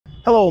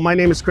Hello, my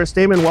name is Chris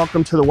Damon.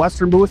 Welcome to the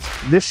Western booth.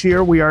 This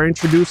year we are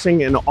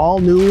introducing an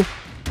all-new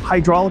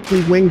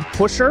hydraulically winged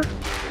pusher,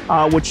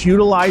 which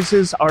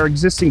utilizes our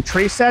existing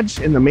trace edge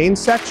in the main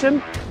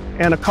section.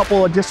 And a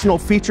couple additional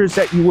features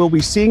that you will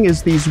be seeing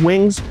is these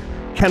wings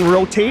can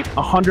rotate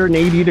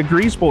 180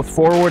 degrees, both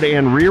forward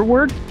and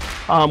rearward.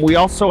 We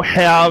also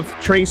have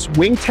trace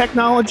wing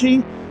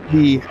technology.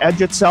 The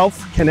edge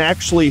itself can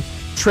actually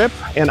trip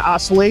and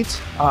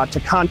oscillate to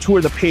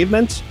contour the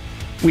pavement.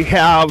 We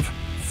have,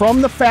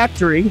 from the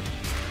factory,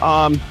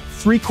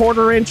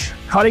 3/4 inch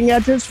cutting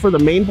edges for the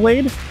main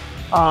blade,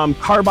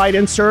 carbide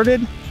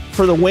inserted.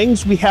 For the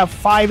wings, we have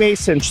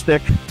 5/8 inch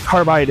thick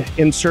carbide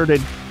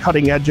inserted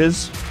cutting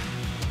edges.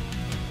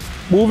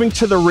 Moving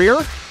to the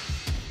rear,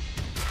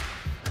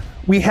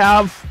 we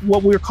have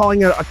what we're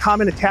calling a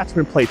common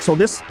attachment plate. So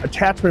this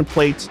attachment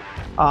plate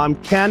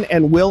can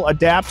and will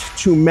adapt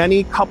to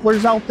many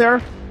couplers out there.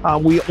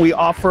 We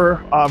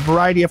offer a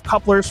variety of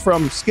couplers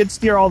from skid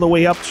steer all the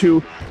way up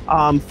to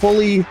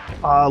fully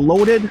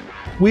loaded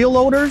wheel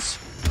loaders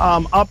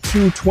up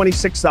to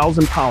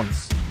 26,000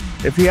 pounds.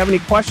 If you have any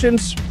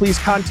questions, please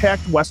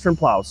contact Western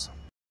Plows.